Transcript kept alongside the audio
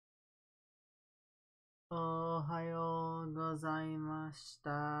Ohayo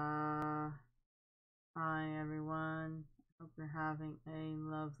gozaimashita. Hi everyone. Hope you're having a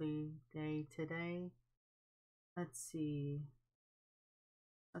lovely day today. Let's see.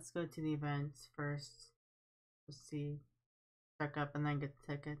 Let's go to the events first. Let's see. Check up and then get the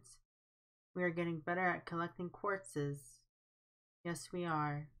tickets. We are getting better at collecting quartzes. Yes, we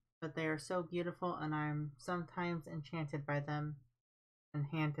are. But they are so beautiful and I'm sometimes enchanted by them.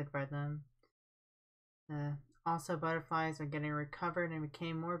 Enchanted by them. Also, butterflies are getting recovered and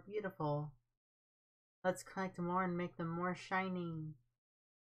became more beautiful. Let's collect more and make them more shining.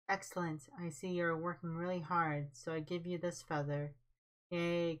 Excellent. I see you're working really hard, so I give you this feather.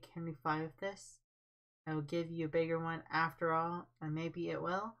 Yay, can we fly with this? I will give you a bigger one after all, and maybe it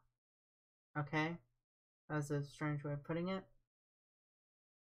will? Okay. That was a strange way of putting it.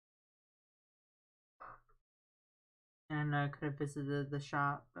 And I could have visited the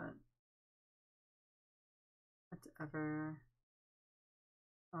shop, but whatever.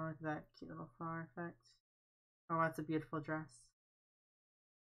 Oh, look at that cute little flower effect. Oh, that's a beautiful dress.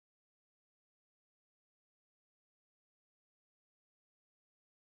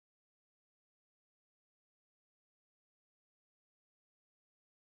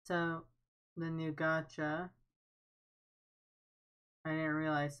 So, the new gacha, I didn't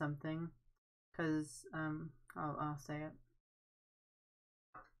realize something, because, I'll say it.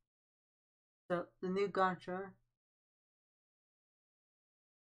 So, the new gacha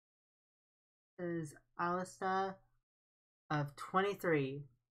is Aleista of XXIII.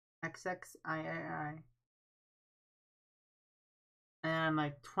 And I'm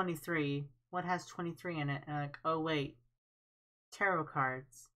like, 23? What has 23 in it? And I'm like, oh wait, tarot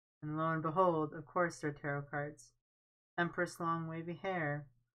cards. And lo and behold, of course they're tarot cards. Empress long wavy hair.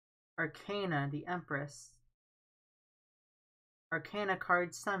 Arcana, the Empress. Arcana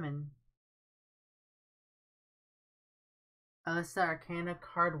card summon. Aleista Arcana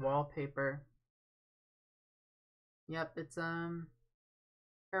card wallpaper. Yep, it's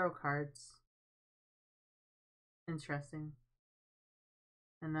tarot cards. Interesting.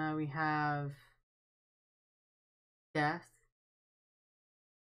 And now we have Death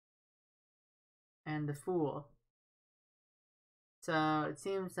and the Fool. So it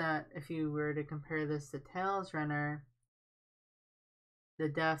seems that if you were to compare this to Tails Runner, the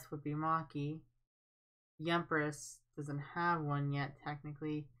Death would be Maki. The Empress doesn't have one yet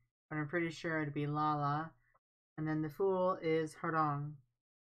technically, but I'm pretty sure it'd be Lala. And then the Fool is Hardong.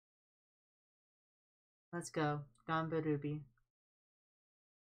 Let's go. Gamba Ruby.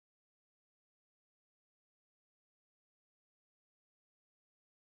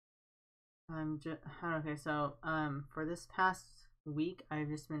 Okay, so for this past week I've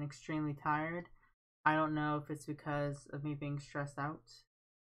just been extremely tired. I don't know if it's because of me being stressed out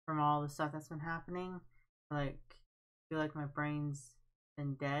from all the stuff that's been happening. Like, I feel like my brain's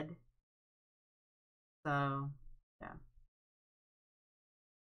been dead. So yeah.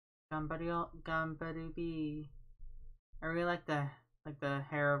 Gambarubi. I really like the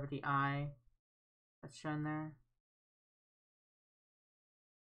hair over the eye that's shown there.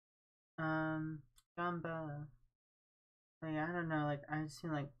 Gamba. So yeah, I don't know, like I just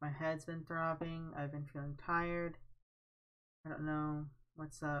feel like my head's been throbbing, I've been feeling tired. I don't know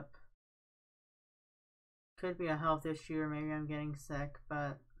what's up. Could be a health issue or maybe I'm getting sick,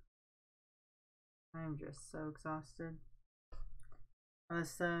 but I'm just so exhausted.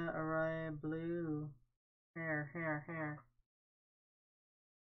 Alyssa Araya Blue. Hair.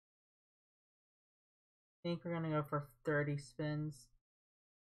 I think we're gonna go for 30 spins.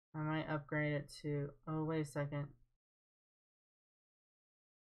 I might upgrade it to, oh wait a second.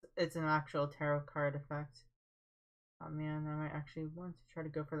 It's an actual tarot card effect. Oh man, I might actually want to try to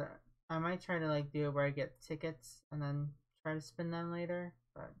go for that. I might try to like do it where I get tickets and then try to spin them later,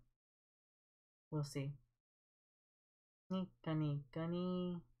 but we'll see. Gunny.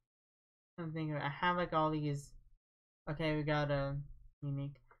 I'm thinking I have like all these. Okay, we got a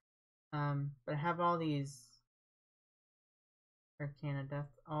unique. But I have all these Arcana Death,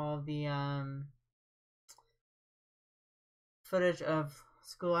 all the footage of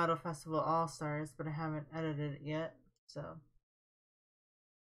School Idol Festival All Stars, but I haven't edited it yet. So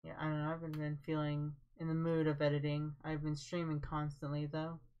yeah, I don't know. I haven't been feeling in the mood of editing. I've been streaming constantly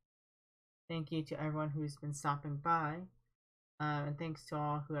though. Thank you to everyone who's been stopping by, and thanks to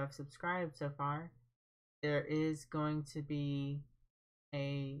all who have subscribed so far. There is going to be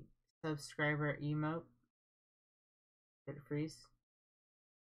a subscriber emote. Did it freeze?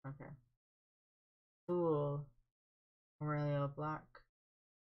 Okay. Cool. Aurelio Black.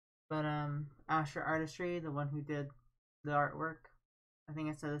 But Asher Artistry, the one who did the artwork, I think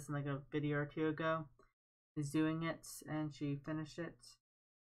I said this in like a video or two ago. is doing it, and she finished it,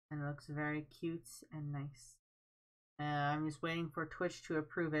 and it looks very cute and nice. I'm just waiting for Twitch to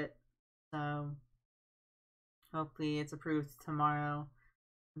approve it, so hopefully it's approved tomorrow.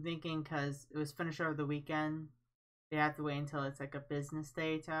 I'm thinking because it was finished over the weekend, they have to wait until it's like a business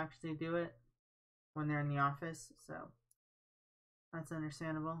day to actually do it when they're in the office, so that's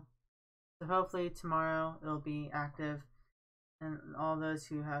understandable. So hopefully tomorrow it'll be active, and all those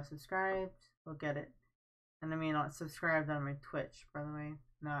who have subscribed will get it. And I mean, not subscribed on my Twitch, by the way,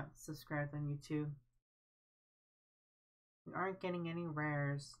 not subscribed on YouTube. We aren't getting any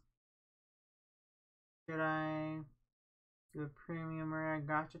rares. Should I do a premium rare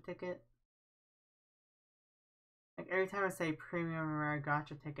gacha ticket? Like every time I say premium rare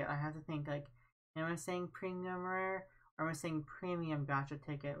gacha ticket, I have to think like, am I saying premium rare or am I saying premium gacha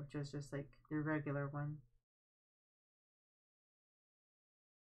ticket, which is just like the regular one?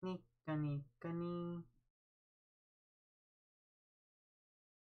 Nika.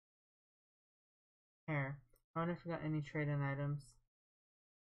 Here. I wonder if we got any trade-in items.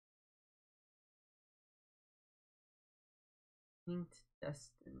 Inked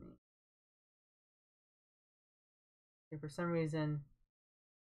Destiny. Okay, for some reason,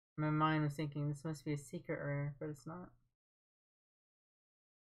 my mind was thinking this must be a secret rare, but it's not.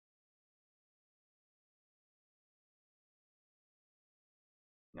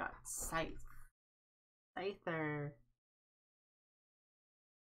 Got Scyther.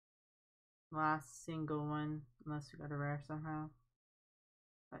 Last single one, unless we got a rare somehow.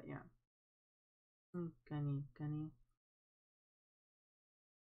 But yeah. Gunny.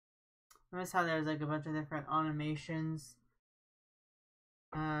 Notice how there's like a bunch of different animations.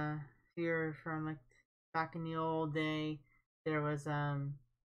 Here from like back in the old day, there was the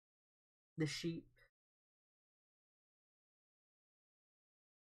sheep.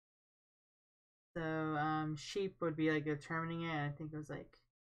 So sheep would be like determining it. And I think it was like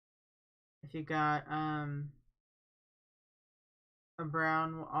if you got a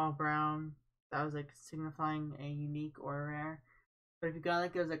brown, all brown, that was like signifying a unique or rare. But if you got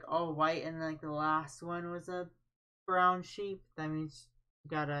like it was like all white and like the last one was a brown sheep, that means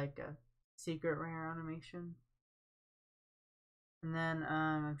you got like a secret rare animation. And then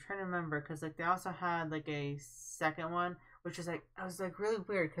I'm trying to remember because like they also had like a second one, which is like I was like really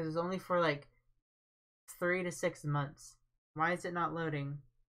weird because it was only for like 3 to 6 months. Why is it not loading?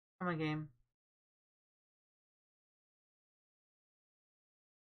 Come on, game.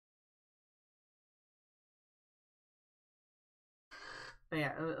 But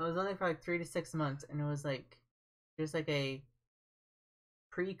yeah, it was only for like 3 to 6 months, and it was like just like a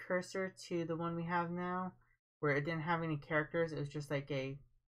precursor to the one we have now, where it didn't have any characters. It was just like a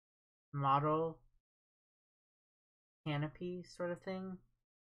model canopy sort of thing.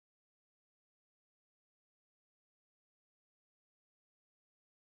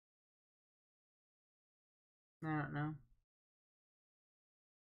 I don't know.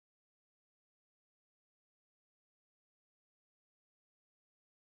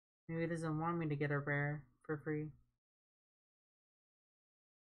 Maybe it doesn't want me to get a rare for free.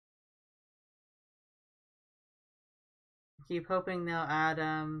 Keep hoping they'll add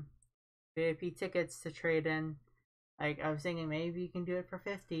VIP tickets to trade in. Like I was thinking maybe you can do it for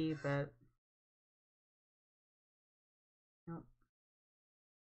 50, but nope.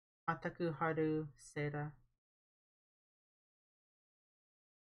 Ataku Haru Seda.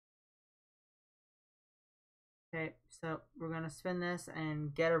 Okay, so we're gonna spin this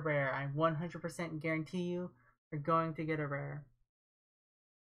and get a rare. I 100% guarantee you we're going to get a rare.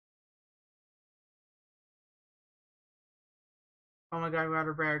 Oh my god, we got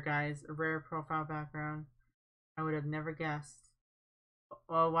a rare, guys. A rare profile background. I would have never guessed.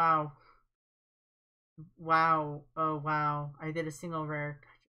 Oh wow. Wow. Oh wow. I did a single rare.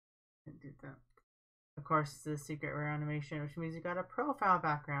 I did that. Of course, it's a secret rare animation, which means we got a profile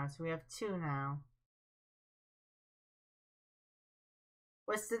background, so we have 2 now.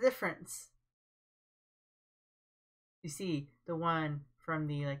 What's the difference? You see, the one from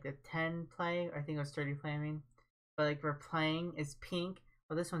the like the 10 play, I think it was 30 play, I mean. But like we're playing is pink.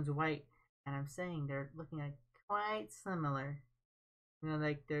 Well, this one's white, and I'm saying they're looking like quite similar. You know,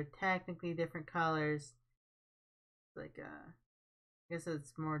 like they're technically different colors. Like I guess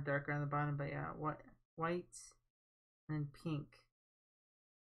it's more darker on the bottom, but yeah, white and then pink.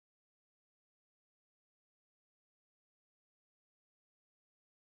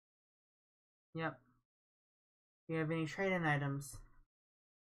 Yep. Do you have any trade-in items?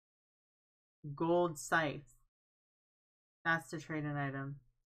 Gold scythe. That's the trade-in item.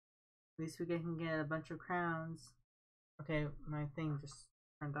 At least we can get a bunch of crowns. Okay, my thing just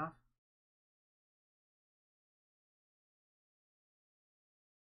turned off.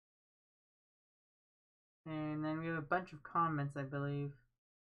 And then we have a bunch of comments, I believe.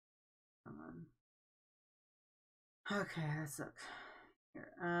 Come on. Okay, let's look. Here.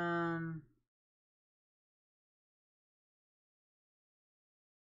 I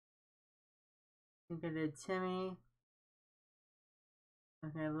think I did Timmy.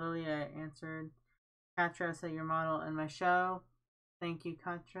 Okay, Lily, I answered. Katra, set your model in my show. Thank you,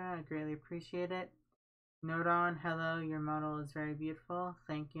 Katra. I greatly appreciate it. Nodon, hello. Your model is very beautiful.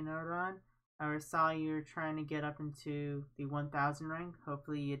 Thank you, Nodon. I saw you were trying to get up into the 1000 rank.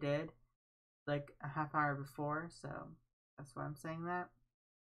 Hopefully you did. Like a half hour before, so that's why I'm saying that.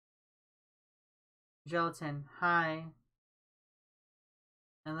 Gelatin, hi.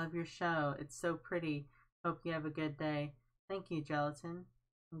 I love your show. It's so pretty. Hope you have a good day. Thank you, Gelatin.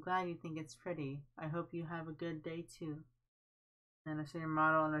 I'm glad you think it's pretty. I hope you have a good day too. And I see your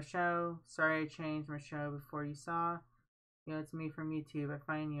model on our show. Sorry I changed my show before you saw. You know, it's me from YouTube. I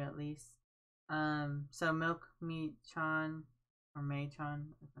find you at least. So Milk Meat Chan or May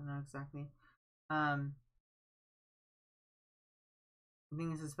Chan, I don't know exactly. I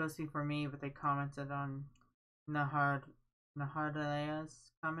think this is supposed to be for me, but they commented on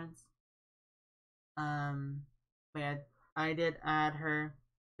Nahardalea's comments. But yeah, I did add her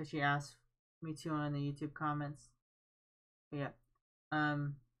because she asked me to on the YouTube comments. But yeah, I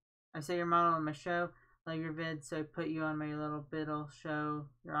say your model on my show. Love your vid, so I put you on my little biddle show.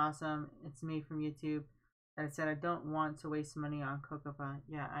 You're awesome. It's me from YouTube. I said I don't want to waste money on Cocoppa.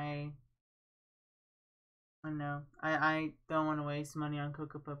 Yeah, I know. I don't want to waste money on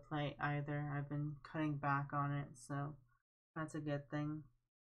Cocoppa Play either. I've been cutting back on it, so that's a good thing.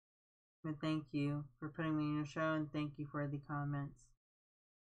 But thank you for putting me in your show, and thank you for the comments.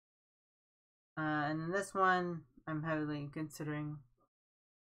 And then this one, I'm heavily considering.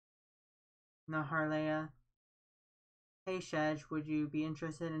 Naharlea. Hey Shedge, would you be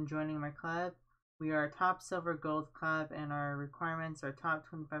interested in joining my club? We are a top silver gold club, and our requirements are top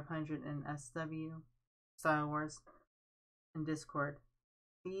 2500 in SW, Style Wars, and Discord.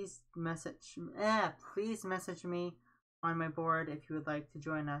 Please message me on my board if you would like to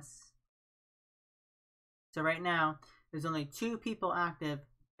join us. So right now, there's only 2 people active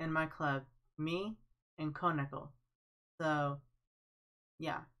in my club, me and Koneko. So,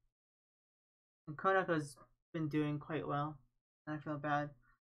 yeah. And Koneko's been doing quite well, and I feel bad.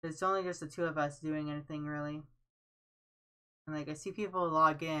 It's only just the 2 of us doing anything, really. And, like, I see people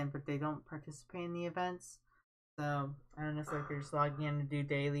log in, but they don't participate in the events. So, I don't know if, like, they're just logging in to do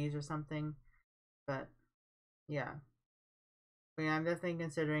dailies or something. But, yeah. But, yeah, I'm definitely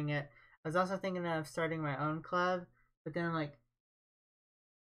considering it. I was also thinking of starting my own club, but then I'm like,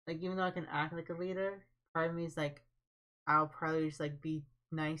 even though I can act like a leader, part of me is like, I'll probably just like be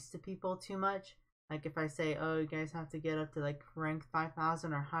nice to people too much. Like if I say, oh, you guys have to get up to like rank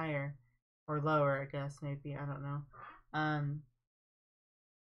 5000 or higher, or lower, I guess maybe, I don't know.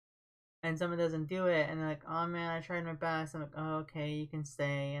 And someone doesn't do it, and they're like, oh man, I tried my best. I'm like, oh okay, you can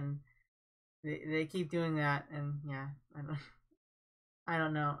stay, and they keep doing that, and yeah, I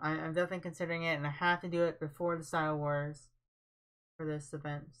don't know. I'm definitely considering it, and I have to do it before the Style Wars for this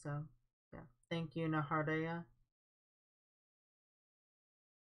event. So, yeah. Thank you, Nahardaya.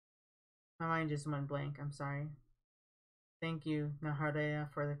 My mind just went blank. I'm sorry. Thank you,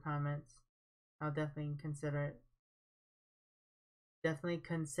 Nahardaya, for the comments. I'll definitely consider it. Definitely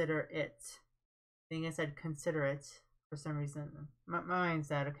consider it. I think I said consider it for some reason. My mind's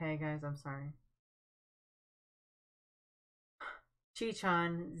dead, okay, guys? I'm sorry.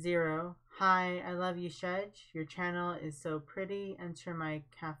 Chichan0. Hi, I love you, Shedge. Your channel is so pretty. Enter my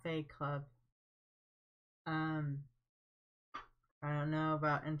cafe club. I don't know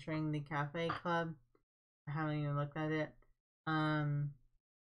about entering the cafe club. I haven't even looked at it. And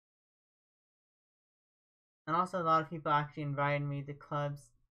also a lot of people actually invited me to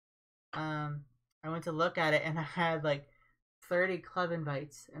clubs. I went to look at it and I had like 30 club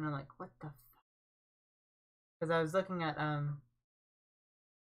invites, and I'm like, what the fuck? Because I was looking at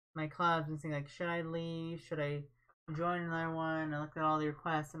my clubs and saying like, should I leave? Should I join another one? I looked at all the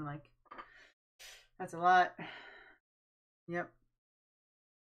requests and I'm like, that's a lot. Yep.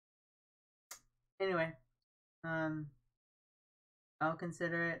 Anyway, I'll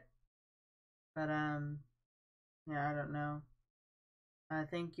consider it, but yeah, I don't know.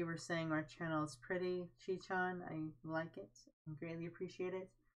 Thank you for saying our channel is pretty, Chichan. I like it and greatly appreciate it.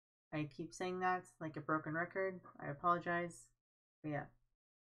 I keep saying that like a broken record. I apologize. But yeah,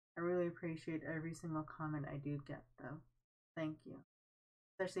 I really appreciate every single comment I do get, though. Thank you.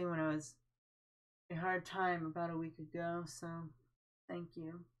 Especially when it was a hard time about a week ago, so thank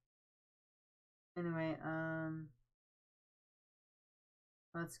you. Anyway,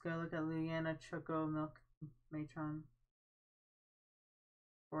 let's go look at Liliana Choco Milk matron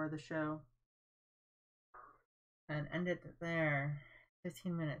for the show. And end it there.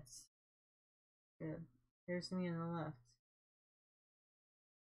 15 minutes. Good. Here's me on the left.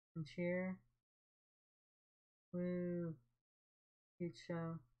 And cheer. Woo. Huge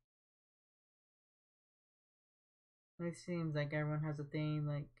show. It seems like everyone has a theme,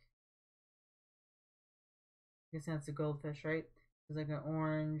 like, I guess that's a goldfish, right? There's like an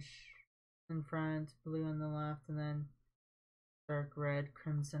orange in front, blue on the left, and then dark red,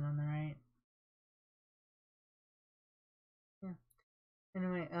 crimson on the right. Yeah.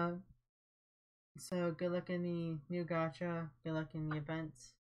 Anyway, so good luck in the new gacha, good luck in the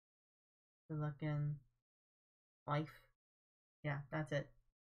events, good luck in life. Yeah, that's it.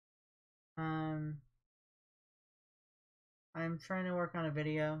 I'm trying to work on a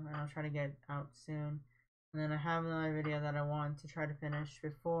video, and I'll try to get it out soon. And then I have another video that I want to try to finish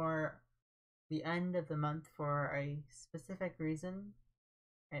before the end of the month for a specific reason.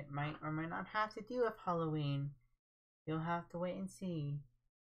 It might or might not have to do with Halloween. You'll have to wait and see.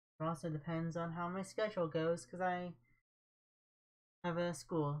 It also depends on how my schedule goes, because I have a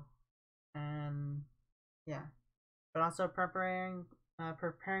school. And yeah. But also preparing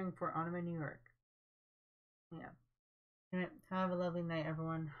for Anime New York. Yeah. Anyway, have a lovely night,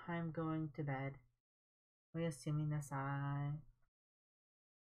 everyone. I'm going to bed. Oyasumi nasai.